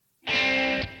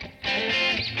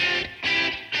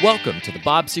Welcome to the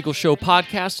Bob Siegel Show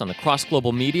podcast on the Cross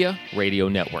Global Media Radio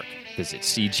Network. Visit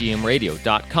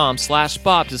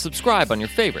cgmradio.com/Bob to subscribe on your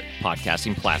favorite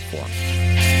podcasting platform.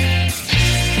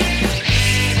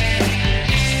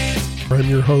 I'm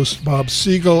your host, Bob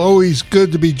Siegel. Always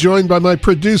good to be joined by my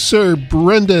producer,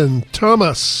 Brendan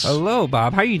Thomas. Hello,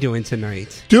 Bob. How are you doing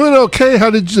tonight? Doing okay. How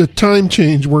did the time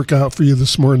change work out for you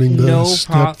this morning, the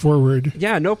step forward?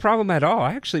 Yeah, no problem at all.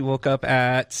 I actually woke up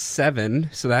at 7,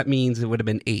 so that means it would have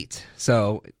been 8.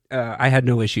 So I had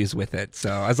no issues with it.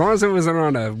 So as long as it wasn't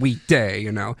on a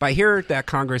weekday, But I hear that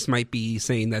Congress might be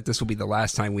saying that this will be the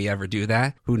last time we ever do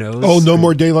that. Who knows? Oh, no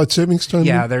more daylight savings time?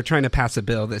 Yeah, they're trying to pass a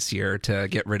bill this year to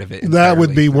get rid of it entirely. That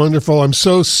would be wonderful. I'm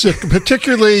so sick.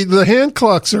 Particularly, the hand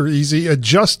clocks are easy.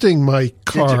 Adjusting my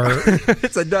car.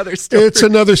 It's another story. It's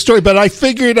another story. But I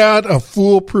figured out a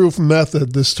foolproof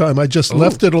method this time. I just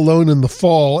left it alone in the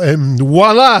fall. And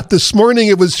voila, this morning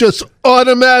it was just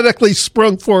automatically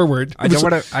sprung forward.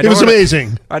 It was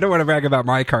amazing. I don't want to brag about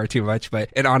my car too much, but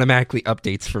it automatically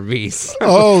updates for me. So.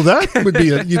 Oh, that would be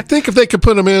it. You'd think if they could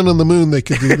put a man on the moon, they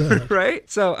could do that. Right?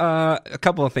 So a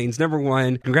couple of things. Number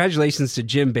one, congratulations to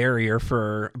Jim Barrier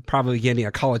for probably getting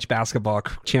a college basketball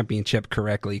championship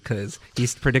correctly, because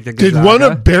he's predicted Gonzaga. Did one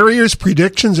of Barrier's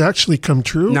predictions actually come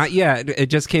true? Not yet. It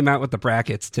just came out with the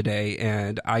brackets today,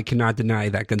 and I cannot deny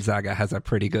that Gonzaga has a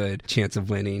pretty good chance of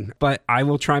winning. But I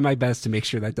will try my best to make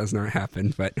sure that does not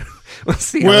happen, but we'll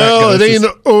see how that goes. It ain't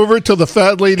over till the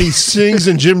fat lady sings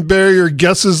and Jim Barrier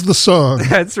guesses the song.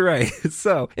 That's right.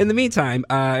 So, in the meantime,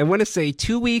 I want to say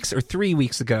 2 weeks or 3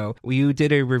 weeks ago, we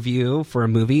did a review for a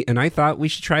movie, and I thought we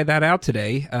should try that out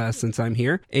today, since I'm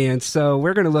here. And so,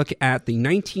 we're going to look at the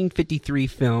 1953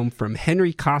 film from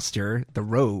Henry Koster, The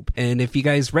Robe. And if you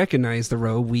guys recognize The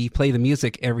Robe, we play the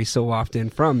music every so often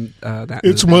from that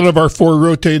It's movie. one of our 4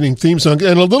 rotating theme songs.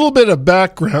 And a little bit of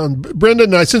background. Brendan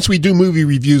and I, since we do movie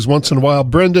reviews once in a while,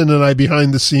 Brendan and I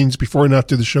behind the scenes before and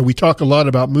after the show, we talk a lot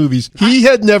about movies. He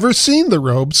had never seen The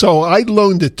Robe, so I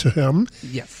loaned it to him.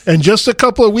 Yes. And just a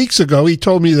couple of weeks ago, he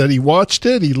told me that he watched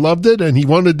it, he loved it, and he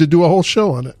wanted to do a whole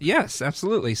show on it. Yes,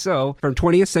 absolutely. So, from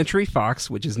 20th Century Fox,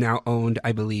 which is now owned,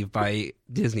 I believe, by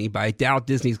Disney, but I doubt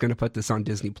Disney's going to put this on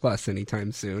Disney Plus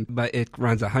anytime soon. But it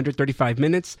runs 135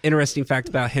 minutes. Interesting fact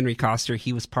about Henry Koster,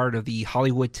 he was part of the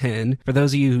Hollywood 10. For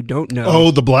those of you who don't know...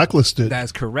 Oh, the blacklisted.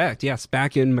 That's correct, yes.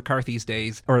 Back in McCarthy's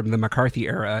days, or the McCarthy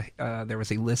era, there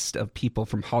was a list of people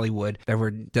from Hollywood that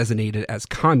were designated as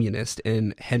communist,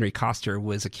 and Henry Koster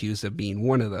was accused of being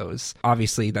one of those.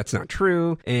 Obviously, that's not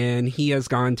true, and he has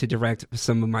gone to direct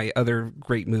some of my other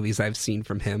great movies I've seen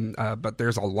from him, but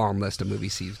there's a long list of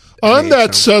movies he's on made,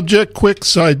 that subject, quick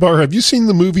sidebar, have you seen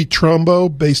the movie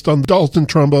Trumbo, based on Dalton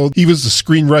Trumbo? He was the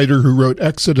screenwriter who wrote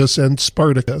Exodus and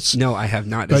Spartacus. No, I have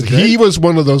not. But he was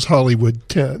one of those Hollywood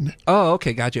 10. Oh,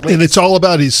 okay, gotcha. And it's all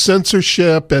about his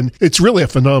censorship, and it's really a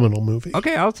phenomenal movie.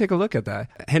 Okay, I'll take a look at that.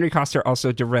 Henry Koster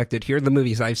also directed, here are the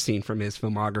movies I've seen from his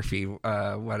filmography,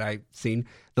 what I've seen.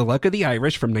 The Luck of the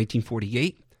Irish from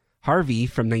 1948, Harvey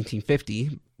from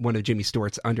 1950, one of Jimmy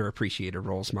Stewart's underappreciated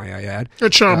roles, may I add.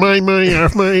 It's my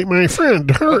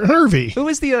friend, Harvey. Who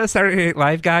was the Saturday Night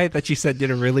Live guy that you said did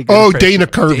a really good impression? Dana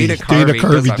Carvey. Dana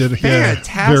Carvey did it. Yeah,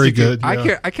 very good.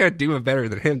 Yeah. I can't do it better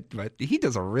than him, but he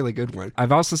does a really good one.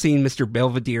 I've also seen Mr.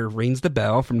 Belvedere Rings the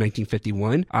Bell from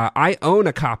 1951. I own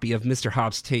a copy of Mr.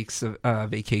 Hobbs Takes a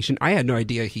Vacation. I had no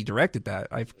idea he directed that.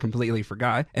 I completely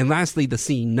forgot. And lastly, The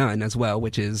Scene None as well,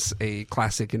 which is a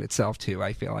classic in itself too,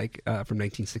 I feel like, from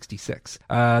 1966.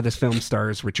 This film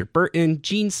stars Richard Burton,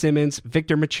 Gene Simmons,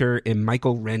 Victor Mature, and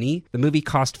Michael Rennie. The movie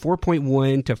cost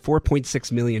 $4.1 to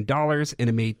 $4.6 million, and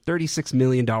it made $36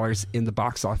 million in the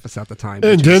box office at the time.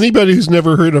 And to anybody who's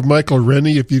never heard of Michael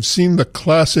Rennie, if you've seen the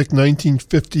classic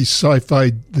 1950s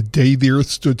sci-fi The Day the Earth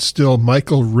Stood Still,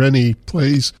 Michael Rennie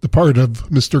plays the part of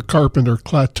Mr. Carpenter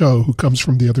Clateau, who comes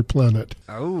from the other planet.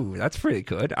 Oh, that's pretty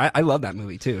good. I love that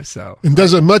movie too. And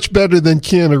does it much better than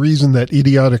Keanu Reeves in that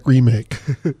idiotic remake.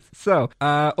 So,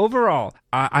 overall,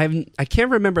 I can't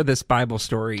remember this Bible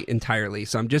story entirely,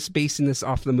 so I'm just basing this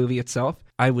off the movie itself.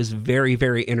 I was very,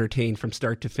 very entertained from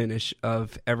start to finish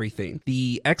of everything.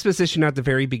 The exposition at the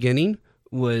very beginning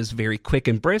was very quick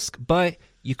and brisk, but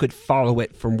you could follow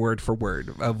it from word for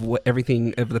word of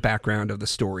everything of the background of the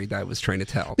story that I was trying to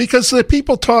tell. Because the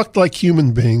people talked like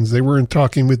human beings. They weren't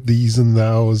talking with these and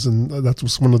thous, and that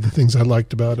was one of the things I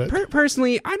liked about it.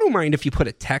 Personally, I don't mind if you put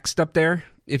a text up there.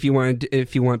 If you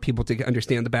want people to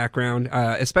understand the background,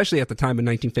 especially at the time in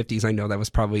 1950s, I know that was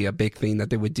probably a big thing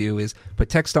that they would do is put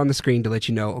text on the screen to let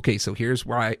you know, okay, so here's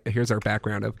our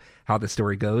background of how the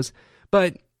story goes.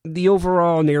 But the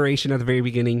overall narration at the very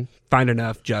beginning, fine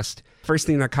enough. Just first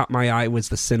thing that caught my eye was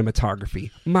the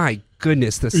cinematography. My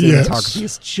goodness, the cinematography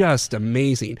is just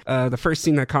amazing. The first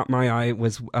scene that caught my eye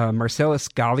was Marcellus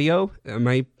Gallio. Am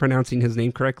I pronouncing his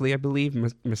name correctly? I believe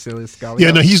Marcellus Gallio.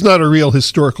 Yeah, no, he's not a real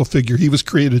historical figure. He was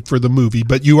created for the movie,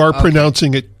 but you are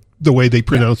pronouncing it the way they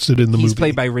pronounced it in the movie. He's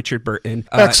played by Richard Burton.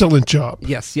 Excellent job.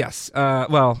 Yes.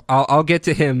 Well, I'll get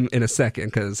to him in a second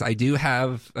because I do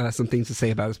have some things to say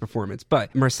about his performance.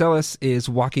 But Marcellus is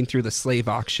walking through the slave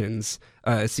auctions,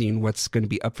 seeing what's going to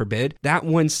be up for bid. That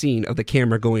one scene of the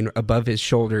camera going above his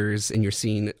shoulders and you're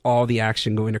seeing all the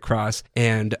action going across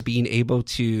and being able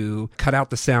to cut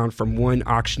out the sound from one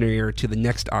auctioneer to the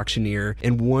next auctioneer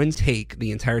in one take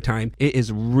the entire time. It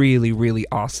is really, really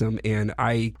awesome. And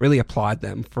I really applaud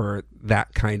them for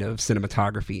that kind of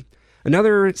cinematography.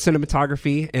 Another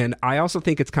cinematography, and I also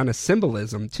think it's kind of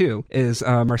symbolism too, is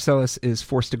Marcellus is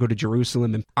forced to go to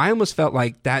Jerusalem. And I almost felt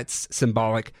like that's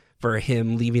symbolic for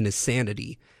him leaving his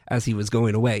sanity as he was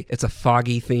going away. It's a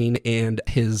foggy thing, and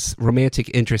his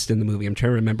romantic interest in the movie, I'm trying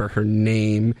to remember her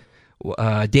name,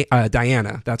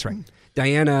 Diana, that's right.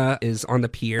 Diana is on the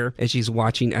pier and she's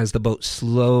watching as the boat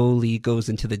slowly goes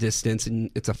into the distance,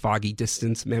 and it's a foggy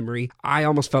distance memory. I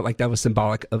almost felt like that was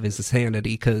symbolic of his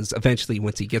insanity because eventually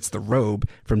once he gets the robe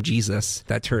from Jesus,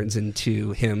 that turns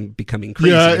into him becoming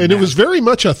crazy. Yeah, and it was very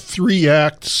much a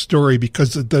 3-act story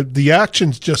because the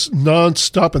action's just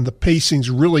nonstop and the pacing's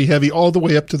really heavy all the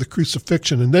way up to the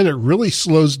crucifixion. And then it really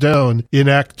slows down in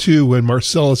Act 2 when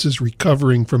Marcellus is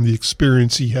recovering from the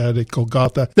experience he had at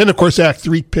Golgotha. Then, of course, Act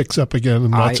 3 picks up again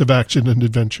and lots of action and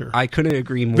adventure. I couldn't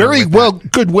agree more. Very well,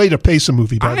 good way to pace a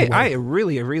movie, by the way. I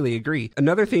really agree.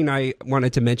 Another thing I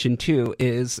wanted to mention too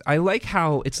is I like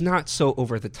how it's not so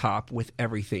over the top with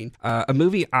everything. A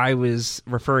movie I was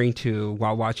referring to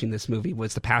while watching this movie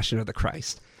was The Passion of the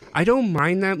Christ. I don't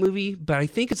mind that movie, but I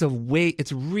think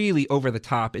it's really over the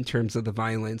top in terms of the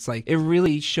violence. Like, it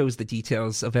really shows the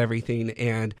details of everything,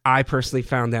 and I personally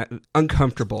found that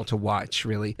uncomfortable to watch,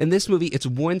 really. In this movie, it's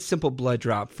one simple blood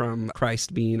drop from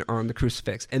Christ being on the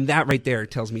crucifix, and that right there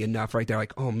tells me enough right there.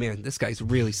 Like, oh man, this guy's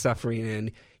really suffering,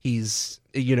 and he's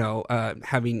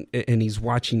he's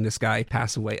watching this guy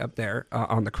pass away up there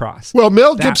on the cross. Well,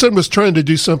 Mel Gibson was trying to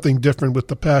do something different with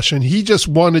The Passion. He just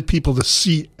wanted people to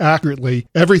see accurately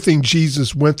everything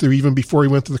Jesus went through even before he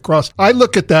went to the cross. I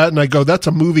look at that and I go, that's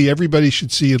a movie everybody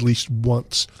should see at least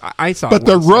once. I saw but it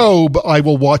The once. Robe, I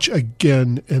will watch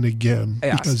again and again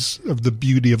because of the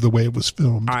beauty of the way it was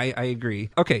filmed. I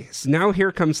agree. Okay, so now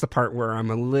here comes the part where I'm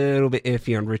a little bit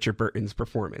iffy on Richard Burton's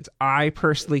performance. I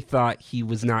personally thought he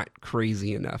was not crazy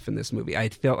enough in this movie. I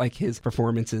felt like his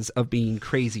performances of being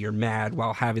crazy or mad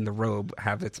while having the robe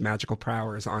have its magical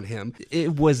powers on him,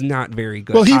 it was not very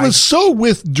good. Well, he was so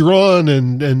withdrawn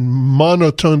and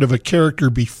monotone of a character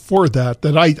before that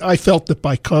I felt that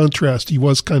by contrast he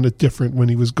was kind of different when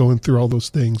he was going through all those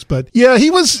things. But yeah, he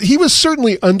was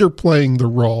certainly underplaying the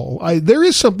role. There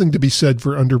is something to be said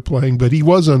for underplaying, but he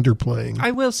was underplaying. I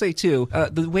will say too,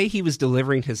 the way he was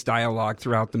delivering his dialogue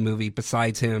throughout the movie,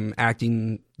 besides him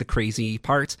acting the crazy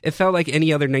parts, it felt like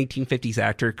any other 1950s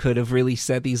actor could have really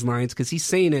said these lines because he's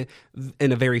saying it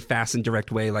in a very fast and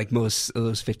direct way like most of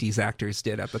those 50s actors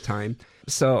did at the time.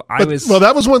 So Well,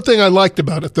 that was one thing I liked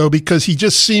about it, though, because he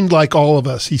just seemed like all of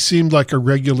us. He seemed like a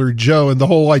regular Joe, and the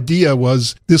whole idea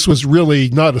was this was really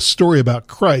not a story about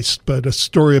Christ, but a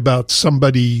story about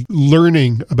somebody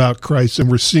learning about Christ,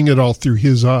 and we're seeing it all through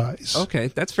his eyes. Okay,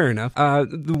 that's fair enough.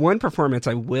 The one performance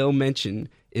I will mention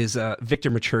is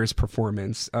Victor Mature's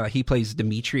performance. He plays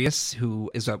Demetrius, who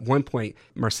is at one point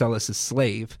Marcellus'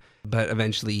 slave, but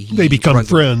eventually they become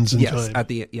friends in yes, time. At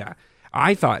the yeah.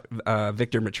 I thought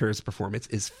Victor Mature's performance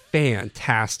is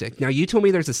fantastic. Now, you told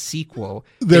me there's a sequel.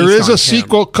 There is a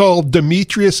sequel called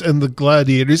Demetrius and the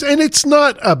Gladiators, and it's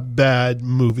not a bad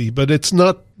movie, but it's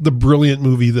not the brilliant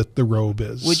movie that The Robe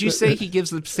is. Would you say he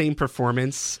gives the same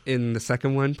performance in the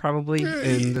second one, probably,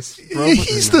 in this Robe?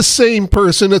 He's the same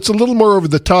person. It's a little more over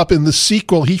the top. In the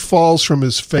sequel, he falls from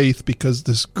his faith because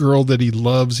this girl that he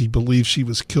loves, he believes she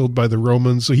was killed by the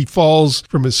Romans. So he falls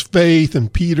from his faith,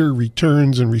 and Peter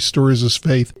returns and restores his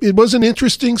faith. It was an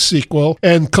interesting sequel,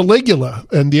 and Caligula,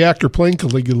 and the actor playing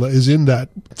Caligula, is in that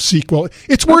sequel.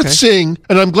 It's worth seeing,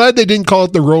 and I'm glad they didn't call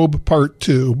it The Robe Part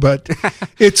 2, but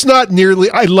it's not nearly...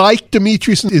 I like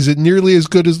Demetrius. Is it nearly as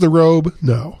good as The Robe?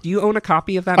 No. Do you own a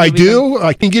copy of that movie? I do. Then?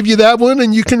 I can give you that one,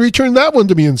 and you can return that one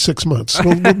to me in 6 months.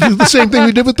 We'll do the same thing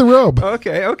we did with The Robe.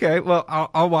 Okay. Well,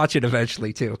 I'll watch it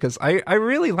eventually, too, because I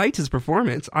really liked his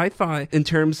performance. I thought in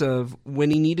terms of when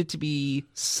he needed to be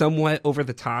somewhat over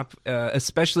the top,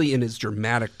 especially in his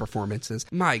dramatic performances,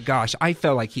 my gosh, I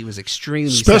felt like he was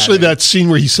extremely Especially savage. That scene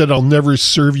where he said, "I'll never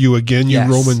serve you again, you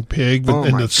Roman pig,"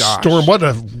 in the storm. What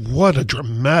a what a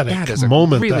dramatic That is a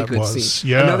moment really that good was.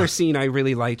 scene. Yeah. Another scene I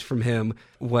really liked from him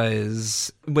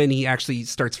was when he actually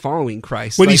starts following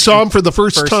Christ. When he saw him for the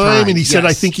first time and he said, I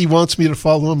yes. think he wants me to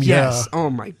follow him. Yes. Yeah. Oh,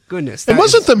 my goodness. And That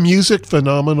wasn't is- the music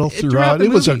phenomenal throughout? the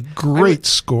It was a movie. great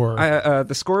score.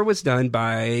 The score was done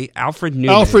by Alfred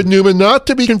Newman. Alfred Newman, not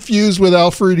to be confused with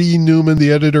Alfred E. Newman,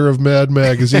 the editor of Mad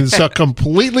Magazine. It's a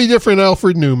completely different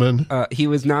Alfred Newman. He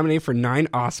was nominated for 9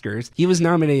 Oscars. He was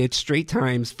nominated straight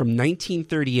times from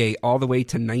 1938 all the way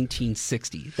to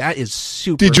 1960. That is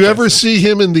super Did you ever impressive. see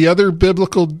him in the other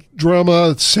biblical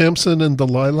drama, Samson and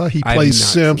Delilah? He I have plays not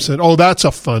Samson. Oh, that's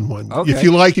a fun one. Okay. If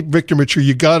you like Victor Mature,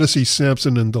 you got to see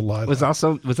Samson and Delilah. Was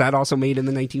that also made in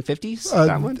the 1950s?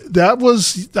 That one? That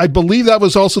was, I believe that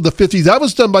was also the 50s. That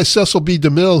was done by Cecil B.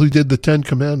 DeMille, who did the Ten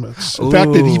Commandments. In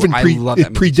fact, it even I love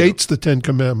that movie predates the Ten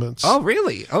Commandments. Oh,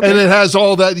 really? Okay. And it has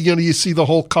all that, you see the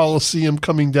whole Colosseum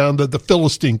coming down, the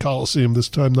Philistine Colosseum this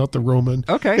time, not the Roman.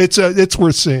 Okay. It's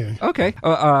worth seeing. Okay.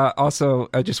 Also,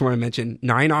 I just want to mention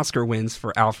 9 Oscar wins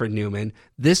for Alfred Newman.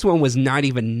 This one was not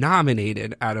even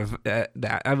nominated out of that.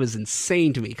 That was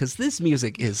insane to me because this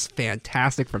music is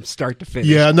fantastic from start to finish.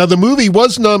 Yeah, now the movie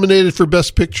was nominated for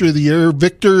Best Picture of the Year.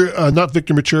 Not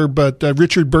Victor Mature, but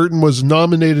Richard Burton was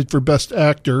nominated for Best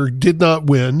Actor, did not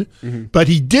win, but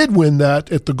he did win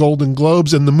that at the Golden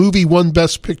Globes, and the movie won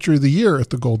Best Picture of the Year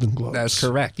at the Golden Globes. That's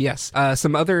correct, yes.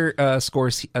 Some other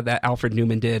scores that Alfred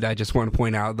Newman did, I just want to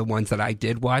point out the ones that I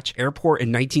did watch. Airport in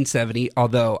 1970,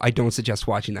 although I don't suggest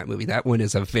watching that movie. That one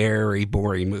is a very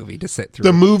boring movie to sit through.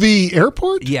 The movie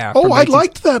Airport? Yeah. Oh, from I 19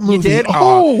 liked that movie. You did?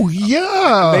 Oh,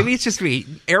 yeah. Maybe it's just me.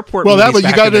 Airport Well, movies you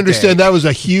back got in to the understand day. that was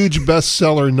a huge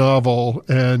bestseller novel,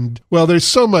 and there's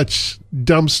so much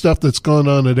dumb stuff that's going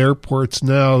on at airports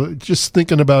now. Just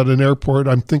thinking about an airport,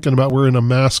 I'm thinking about wearing a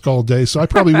mask all day, so I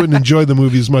probably wouldn't enjoy the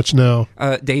movie as much now.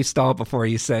 Dave Stahl before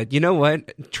you said, you know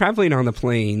what? Traveling on the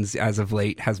planes as of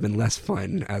late has been less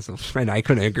fun and I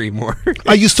couldn't agree more.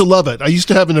 I used to love it. I used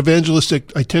to have an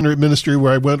evangelistic itinerant ministry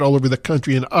where I went all over the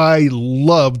country, and I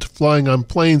loved flying on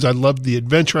planes. I loved the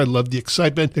adventure. I loved the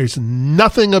excitement. There's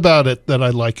nothing about it that I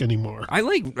like anymore.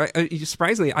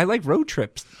 Surprisingly, I like road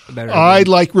trips better. I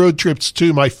like road trips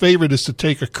too. My favorite is to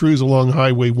take a cruise along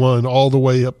Highway 1 all the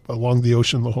way up along the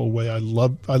ocean the whole way. I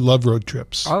love road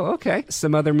trips. Oh, okay.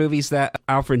 Some other movies that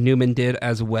Alfred Newman did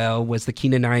as well was The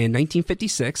Keen and I in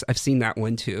 1956. I've seen that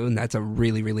one too, and that's a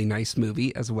really, really nice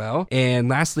movie as well. And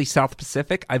lastly, South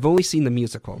Pacific. I've only seen the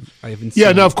musical. I haven't seen.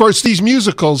 Yeah, now of course these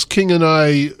musicals, King and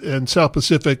I and South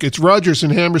Pacific, it's Rodgers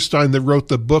and Hammerstein that wrote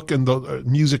the book and the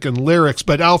music and lyrics,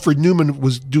 but Alfred Newman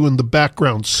was doing the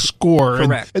background score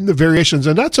and the variations,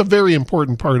 and that's a very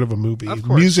important part of a movie. Of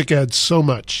course. Music adds so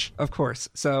much. Of course.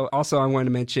 So also I want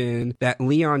to mention that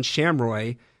Leon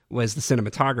Shamroy was the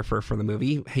cinematographer for the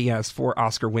movie. He has 4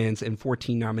 Oscar wins and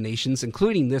 14 nominations,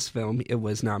 including this film. It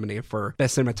was nominated for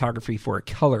Best Cinematography for a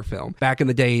color film. Back in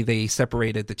the day, they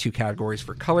separated the 2 categories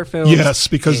for color films. Yes,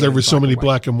 because there were so many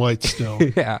black and white still.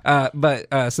 Yeah, but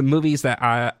some movies that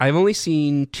I've only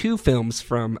seen 2 films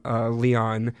from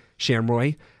Leon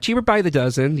Shamroy. Cheaper by the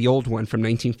Dozen, the old one from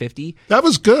 1950. That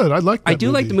was good. I liked that I do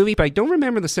movie. like the movie, but I don't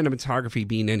remember the cinematography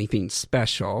being anything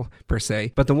special, per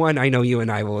se. But the one I know you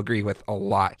and I will agree with a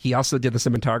lot. He also did the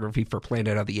cinematography for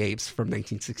Planet of the Apes from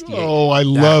 1968. Oh, I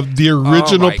loved the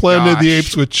original my Planet of the gosh.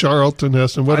 Apes with Charlton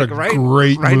Heston. What a great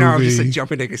movie. Right now, I'm just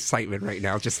jumping into excitement right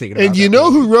now, just thinking about it. And you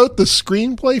know who wrote the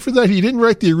screenplay for that? He didn't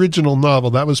write the original novel.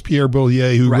 That was Pierre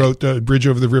Boulier, who wrote Bridge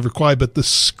Over the River Kwai. But the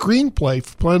screenplay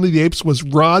for Planet of the Apes was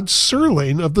Rod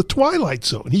Serling of The Twilight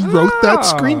Zone. He wrote that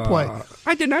screenplay.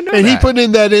 I did not know and that. he put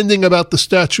in that ending about the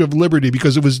Statue of Liberty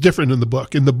because it was different in the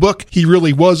book. In the book, he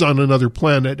really was on another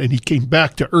planet and he came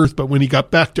back to Earth. But when he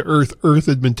got back to Earth, Earth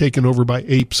had been taken over by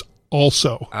apes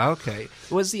also. Okay.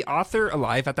 Was the author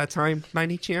alive at that time, by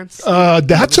any chance?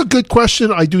 That's a good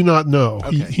question. I do not know.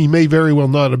 Okay. He may very well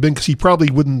not have been because he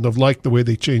probably wouldn't have liked the way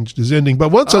they changed his ending. But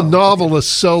once a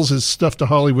novelist sells his stuff to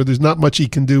Hollywood, there's not much he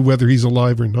can do whether he's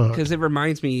alive or not. Because it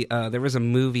reminds me, there was a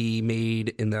movie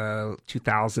made in the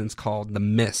 2000s called The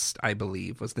Mist, I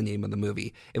believe was the name of the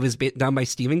movie. It was done by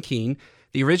Stephen King.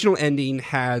 The original ending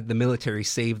had the military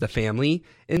save the family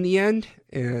in the end,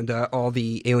 and all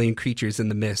the alien creatures in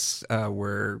the mist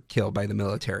were killed by the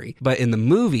military. But in the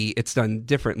movie, it's done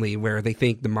differently, where they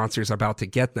think the monsters are about to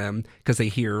get them because they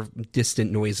hear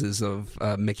distant noises of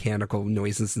mechanical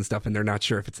noises and stuff, and they're not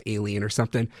sure if it's alien or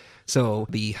something. So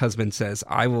the husband says,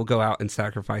 I will go out and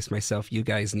sacrifice myself. You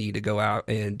guys need to go out.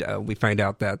 And we find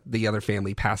out that the other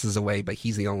family passes away, but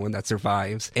he's the only one that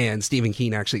survives. And Stephen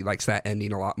King actually likes that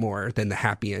ending a lot more than the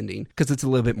happy ending because it's a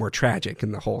little bit more tragic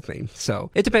in the whole thing. So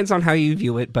It depends on how you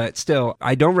view it, but still,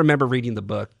 I don't remember reading the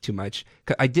book too much.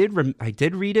 I did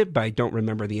read it, but I don't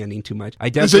remember the ending too much.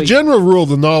 As a general rule,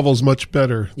 the novel's much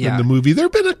better than the movie. There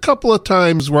have been a couple of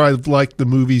times where I've liked the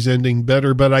movie's ending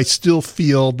better, but I still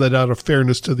feel that out of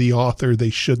fairness to the author,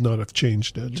 they should not have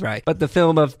changed it. Right. But the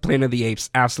film of Planet of the Apes,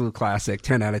 absolute classic,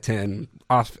 10 out of 10.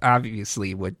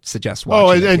 Obviously would suggest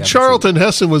watching it. And Charlton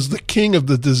Heston was the king of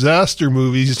the disaster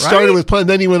movies. He started with Planet,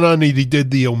 then he went on and he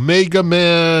did the Omega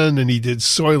Man, and he did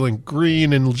Soylent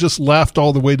Green, and just laughed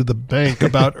all the way to the bank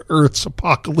about Earth's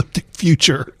apocalyptic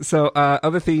future. So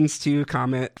other things to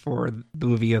comment for the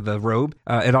movie of The Robe.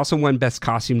 It also won Best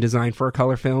Costume Design for a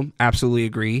color film. Absolutely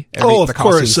agree. Of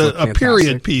course. A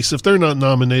period piece. If they're not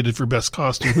nominated for Best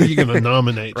Costume, who are you going to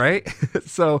nominate? Right?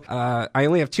 So I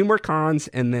only have 2 more cons,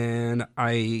 and then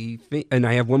I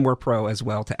have 1 more pro as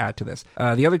well to add to this.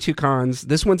 The other 2 cons,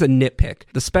 this one's a nitpick.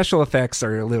 The special effects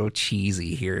are a little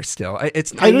cheesy here still.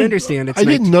 I understand. I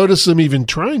didn't notice them even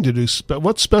trying to do,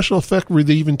 what special effect were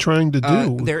they even trying to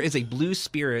do? There is a blue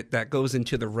spirit that goes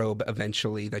into the robe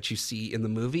eventually that you see in the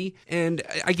movie, and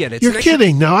I get it. You're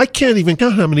kidding. Now, I can't even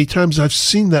count how many times I've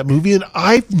seen that movie, and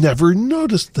I've never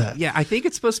noticed that. Yeah, I think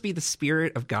it's supposed to be the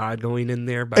spirit of God going in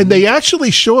there. And they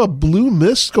actually show a blue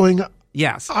mist going up.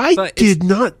 Yes. I did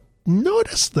not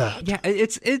notice that. Yeah,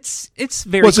 it's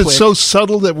very Was it quick. so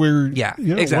subtle that we're... Yeah,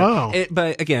 exactly. Wow.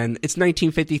 But again, it's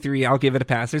 1953. I'll give it a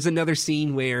pass. There's another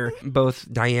scene where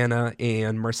both Diana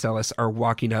and Marcellus are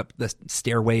walking up the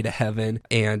stairway to heaven,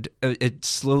 and it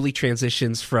slowly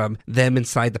transitions from them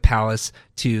inside the palace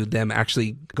to them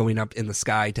actually going up in the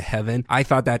sky to heaven. I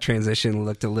thought that transition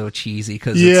looked a little cheesy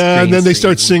because and then they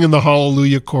start singing the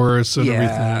Hallelujah chorus and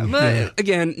everything. But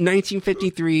again,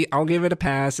 1953, I'll give it a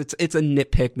pass. It's a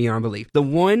nitpick beyond belief.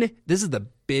 This is the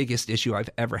biggest issue I've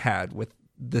ever had with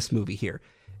this movie here.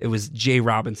 It was Jay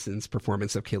Robinson's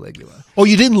performance of Caligula. Oh,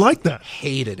 you didn't like that?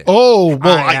 Hated it. Oh,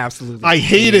 well, I absolutely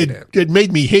hated it. It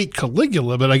made me hate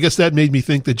Caligula, but I guess that made me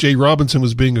think that Jay Robinson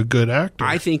was being a good actor.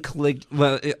 I think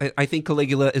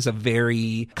Caligula is a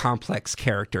very complex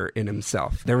character in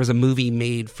himself. There was a movie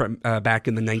made from back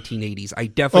in the 1980s. I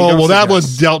definitely that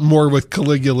was dealt more with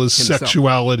Caligula's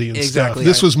sexuality and exactly. stuff.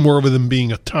 This was more with him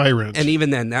being a tyrant. And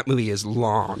even then, that movie is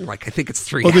long. Like, I think it's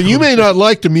 3 hours. Well, then you may not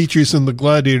like Demetrius and the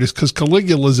Gladiators because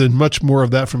Caligula's in much more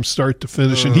of that from start to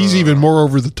finish, and he's even more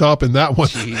over the top in that one.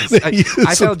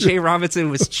 I felt Jay Robinson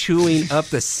was chewing up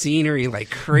the scenery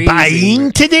like crazy.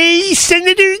 Buying today,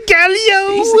 Senator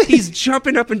Gallio. He's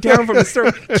jumping up and down from the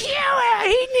start.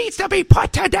 He needs to be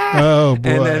put to death. Oh, boy.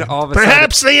 And then all of a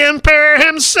Perhaps sudden, the Emperor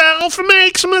himself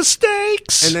makes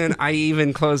mistakes. And then I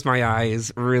even closed my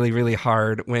eyes really, really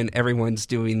hard when everyone's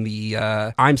doing the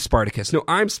I'm Spartacus. No,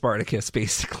 I'm Spartacus,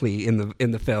 basically,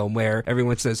 in the film, where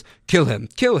everyone says, kill him,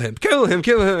 kill him, kill him,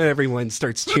 kill him. And everyone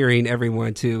starts cheering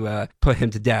everyone to put him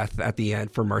to death at the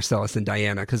end for Marcellus and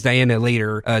Diana. Because Diana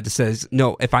later says,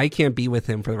 no, if I can't be with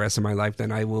him for the rest of my life,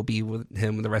 then I will be with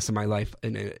him the rest of my life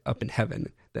up in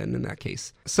heaven. Then in that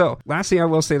case. So lastly, I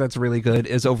will say that's really good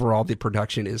is overall the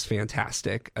production is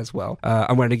fantastic as well.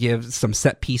 I wanted to give some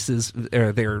set pieces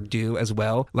their due as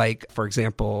well. Like, for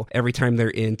example, every time they're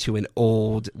into an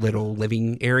old little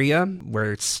living area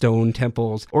where it's stone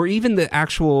temples, or even the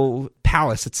actual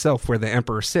palace itself where the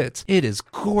emperor sits, it is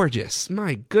gorgeous.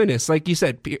 My goodness. Like you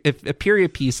said, if a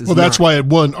period piece is that's why it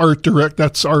won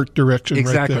that's art direction.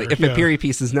 Exactly. Right there. If a period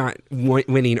piece is not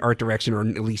winning art direction, or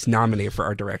at least nominated for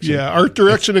art direction. Yeah, art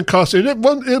direction and costume. It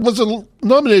was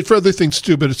nominated for other things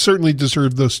too, but it certainly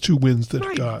deserved those 2 wins that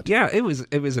it got. Yeah, it was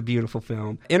a beautiful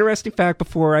film. Interesting fact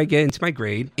before I get into my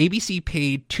grade, ABC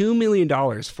paid $2 million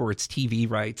for its TV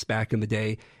rights back in the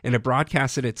day, and it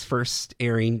broadcasted its first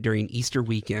airing during Easter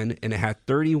weekend, and it had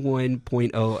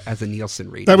 31.0 as a Nielsen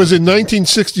rating. That was in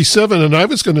 1967, and I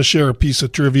was going to share a piece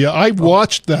of trivia. I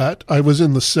watched that. I was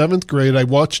in the 7th grade. I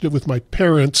watched it with my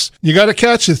parents. You got to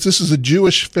catch this. This is a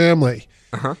Jewish family.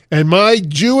 Uh-huh. And my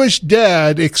Jewish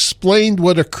dad explained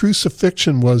what a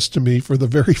crucifixion was to me for the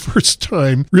very first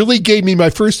time. Really gave me my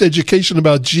first education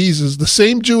about Jesus. The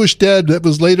same Jewish dad that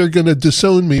was later going to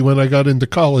disown me when I got into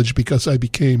college because I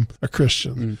became a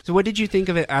Christian. So what did you think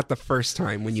of it at the first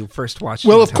time when you first watched it?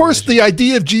 Well, of course, the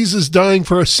idea of Jesus dying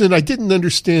for our sin, I didn't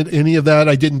understand any of that.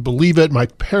 I didn't believe it. My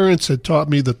parents had taught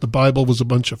me that the Bible was a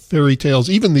bunch of fairy tales,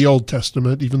 even the Old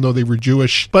Testament, even though they were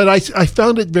Jewish. But I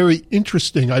found it very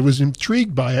interesting. I was intrigued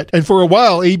by it. And for a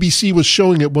while, ABC was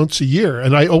showing it once a year,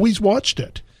 and I always watched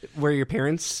it. Were your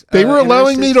parents They were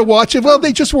allowing me to watch it. Well,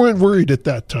 they just weren't worried at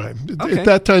that time. Okay. At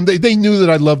that time, they knew that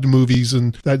I loved movies,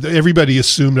 and that everybody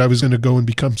assumed I was going to go and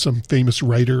become some famous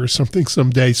writer or something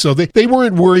someday. So they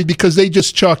weren't worried because they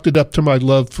just chalked it up to my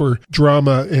love for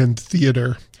drama and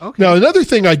theater. Okay. Now, another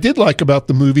thing I did like about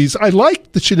the movies, I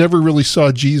liked that you never really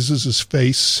saw Jesus'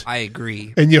 face. I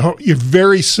agree. And you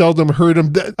very seldom heard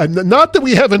him. Not that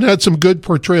we haven't had some good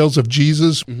portrayals of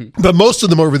Jesus, but most of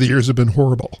them over the years have been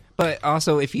horrible. But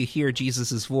also, if you hear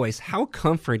Jesus' voice, how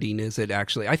comforting is it,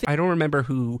 actually? I don't remember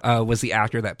who was the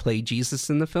actor that played Jesus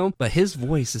in the film, but his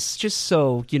voice is just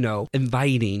so,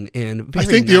 inviting and very I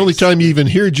think the nice. only time you even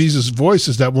hear Jesus' voice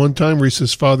is that one time where he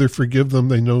says, Father, forgive them.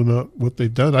 They know not what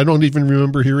they've done. I don't even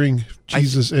remember hearing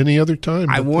Jesus any other time.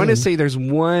 I want to say there's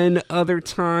one other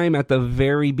time at the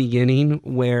very beginning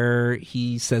where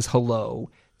he says hello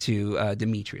to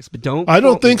Demetrius, but I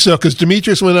don't think so, because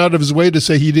Demetrius went out of his way to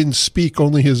say he didn't speak,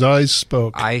 only his eyes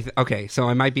spoke. Okay, so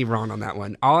I might be wrong on that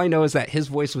one. All I know is that his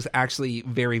voice was actually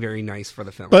very, very nice for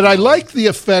the film. But I like the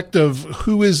effect of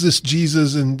who is this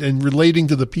Jesus and relating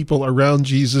to the people around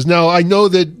Jesus. Now, I know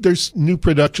that there's new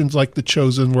productions like The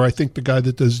Chosen, where I think the guy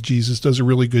that does Jesus does a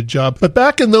really good job. But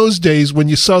back in those days, when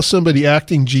you saw somebody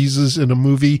acting Jesus in a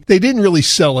movie, they didn't really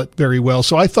sell it very well.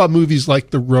 So I thought movies like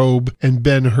The Robe and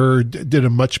Ben-Hur did a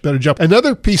much better job.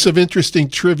 Another piece of interesting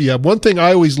trivia. One thing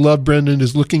I always love, Brendan,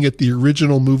 is looking at the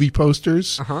original movie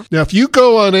posters. Now, if you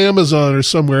go on Amazon or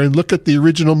somewhere and look at the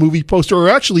original movie poster, or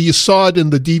actually you saw it in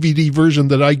the DVD version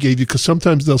that I gave you, because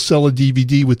sometimes they'll sell a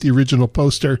DVD with the original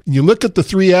poster, and you look at the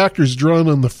three actors drawn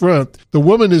on the front, the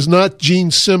woman is not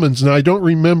Gene Simmons. Now, I don't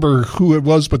remember who it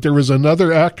was, but there was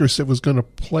another actress that was going to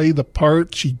play the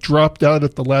part. She dropped out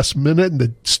at the last minute, and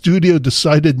the studio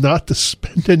decided not to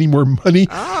spend any more money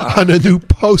on a new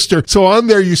poster. So on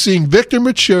there, you're seeing Victor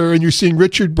Mature, and you're seeing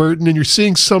Richard Burton, and you're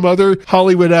seeing some other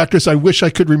Hollywood actress. I wish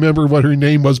I could remember what her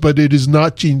name was, but it is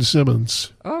not Gene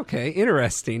Simmons. Okay,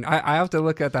 interesting. I have to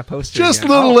look at that poster. Just a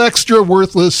again. little extra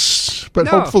worthless, but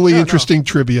hopefully interesting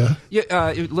trivia.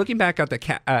 Yeah, looking back at the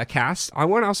cast, I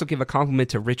want to also give a compliment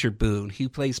to Richard Boone, who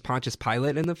plays Pontius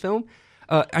Pilate in the film.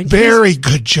 Very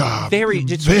good job.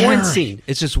 One scene.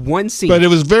 It's just one scene. But it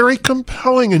was very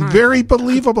compelling and very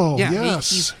believable. Yeah,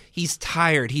 yes. He's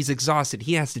tired. He's exhausted.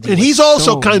 He has to do. And he's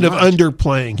also so kind of much.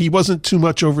 underplaying. He wasn't too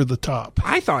much over the top.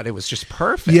 I thought it was just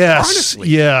perfect. Yes. Honestly.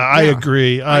 Yeah, I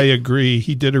agree. I agree.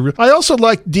 He did I also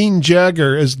liked Dean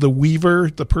Jagger as the weaver,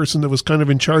 the person that was kind of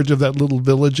in charge of that little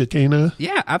village at Cana.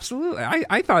 Yeah, absolutely.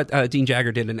 I thought Dean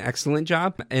Jagger did an excellent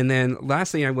job. And then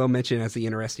lastly, I will mention as the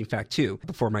interesting fact too,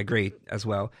 before my grade as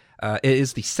well, it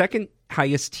is the second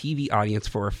highest TV audience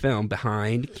for a film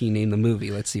behind, can you name the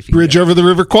movie? Let's see if you Bridge Over the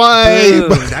River Kwai. Boom,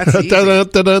 that's easy.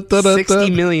 60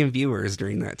 million viewers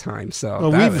during that time. So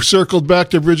we've circled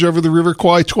back to Bridge Over the River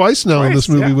Kwai twice now in this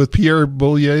movie with Pierre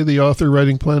Boulier, the author,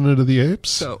 writing Planet of the Apes.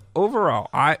 So overall,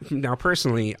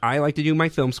 personally, I like to do my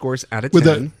film scores out of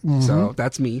 10. So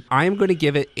that's me. I am going to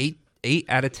give it 8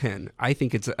 out of 10. I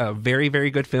think it's a very,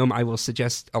 very good film. I will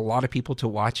suggest a lot of people to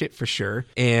watch it for sure.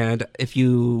 And if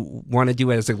you want to do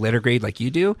it as a letter grade like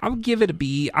you do, I would give it a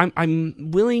B.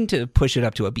 I'm willing to push it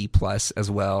up to a B plus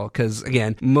as well. Because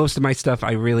again, most of my stuff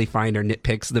I really find are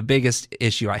nitpicks. The biggest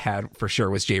issue I had for sure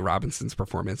was Jay Robinson's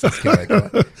performance as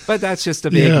Caligula. But that's just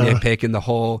a big nitpick in the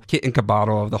whole kit and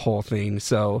caboodle of the whole thing.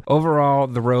 So overall,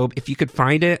 The Robe, if you could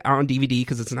find it out on DVD,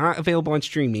 because it's not available on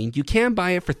streaming, you can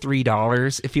buy it for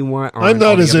 $3 if you want. I'm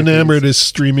not as enamored as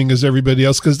streaming as everybody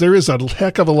else, because there is a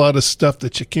heck of a lot of stuff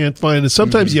that you can't find. And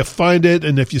sometimes you find it,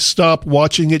 and if you stop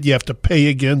watching it, you have to pay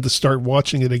again to start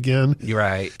watching it again. You're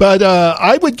right. But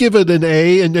I would give it an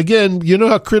A. And again, you know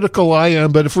how critical I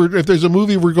am, but if there's a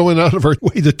movie we're going out of our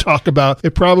way to talk about,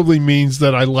 it probably means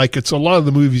that I like it. So a lot of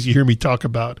the movies you hear me talk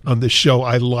about on this show,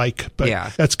 I like.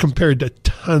 But that's compared to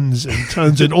tons and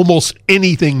tons and almost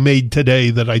anything made today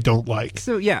that I don't like.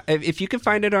 So yeah, if you can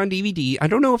find it on DVD, I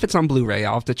don't know if it's on Blu-ray.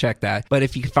 I'll have to check that. But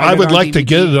if you can find it on DVD, I would like to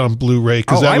get it on Blu-ray,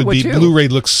 because that would be too. Blu-ray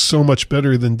looks so much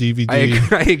better than DVD. I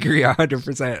agree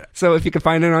 100%. So if you can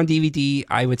find it on DVD,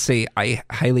 I would say I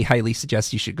highly, highly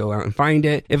suggest you should go out and find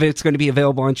it. If it's going to be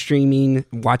available on streaming,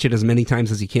 watch it as many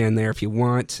times as you can there if you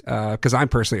want. Because I'm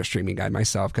personally a streaming guy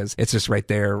myself, because it's just right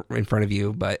there in front of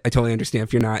you. But I totally understand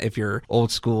if you're not, if you're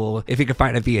old school, if you can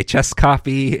find a VHS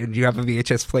copy and you have a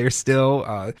VHS player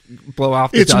still, blow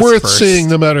off the It's dust worth first. seeing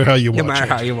no matter how you watch it. No matter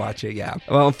how you watch it, yeah.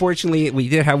 Well, unfortunately, we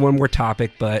did have one more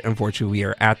topic, but unfortunately, we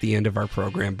are at the end of our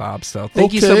program, Bob. So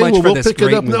thank you so much for this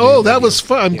great movie. Oh, that was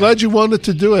fun. I'm glad you wanted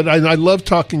to do it. I love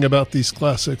talking about these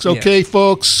classics. Okay,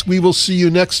 folks, we will see you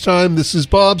next time. This is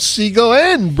Bob Siegel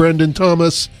and Brendan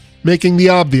Thomas making the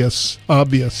obvious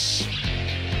obvious.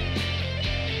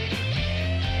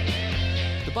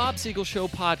 The Bob Siegel Show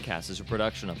podcast is a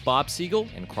production of Bob Siegel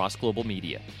and Cross Global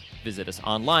Media. Visit us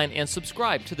online and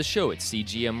subscribe to the show at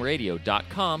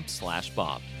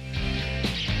cgmradio.com/Bob.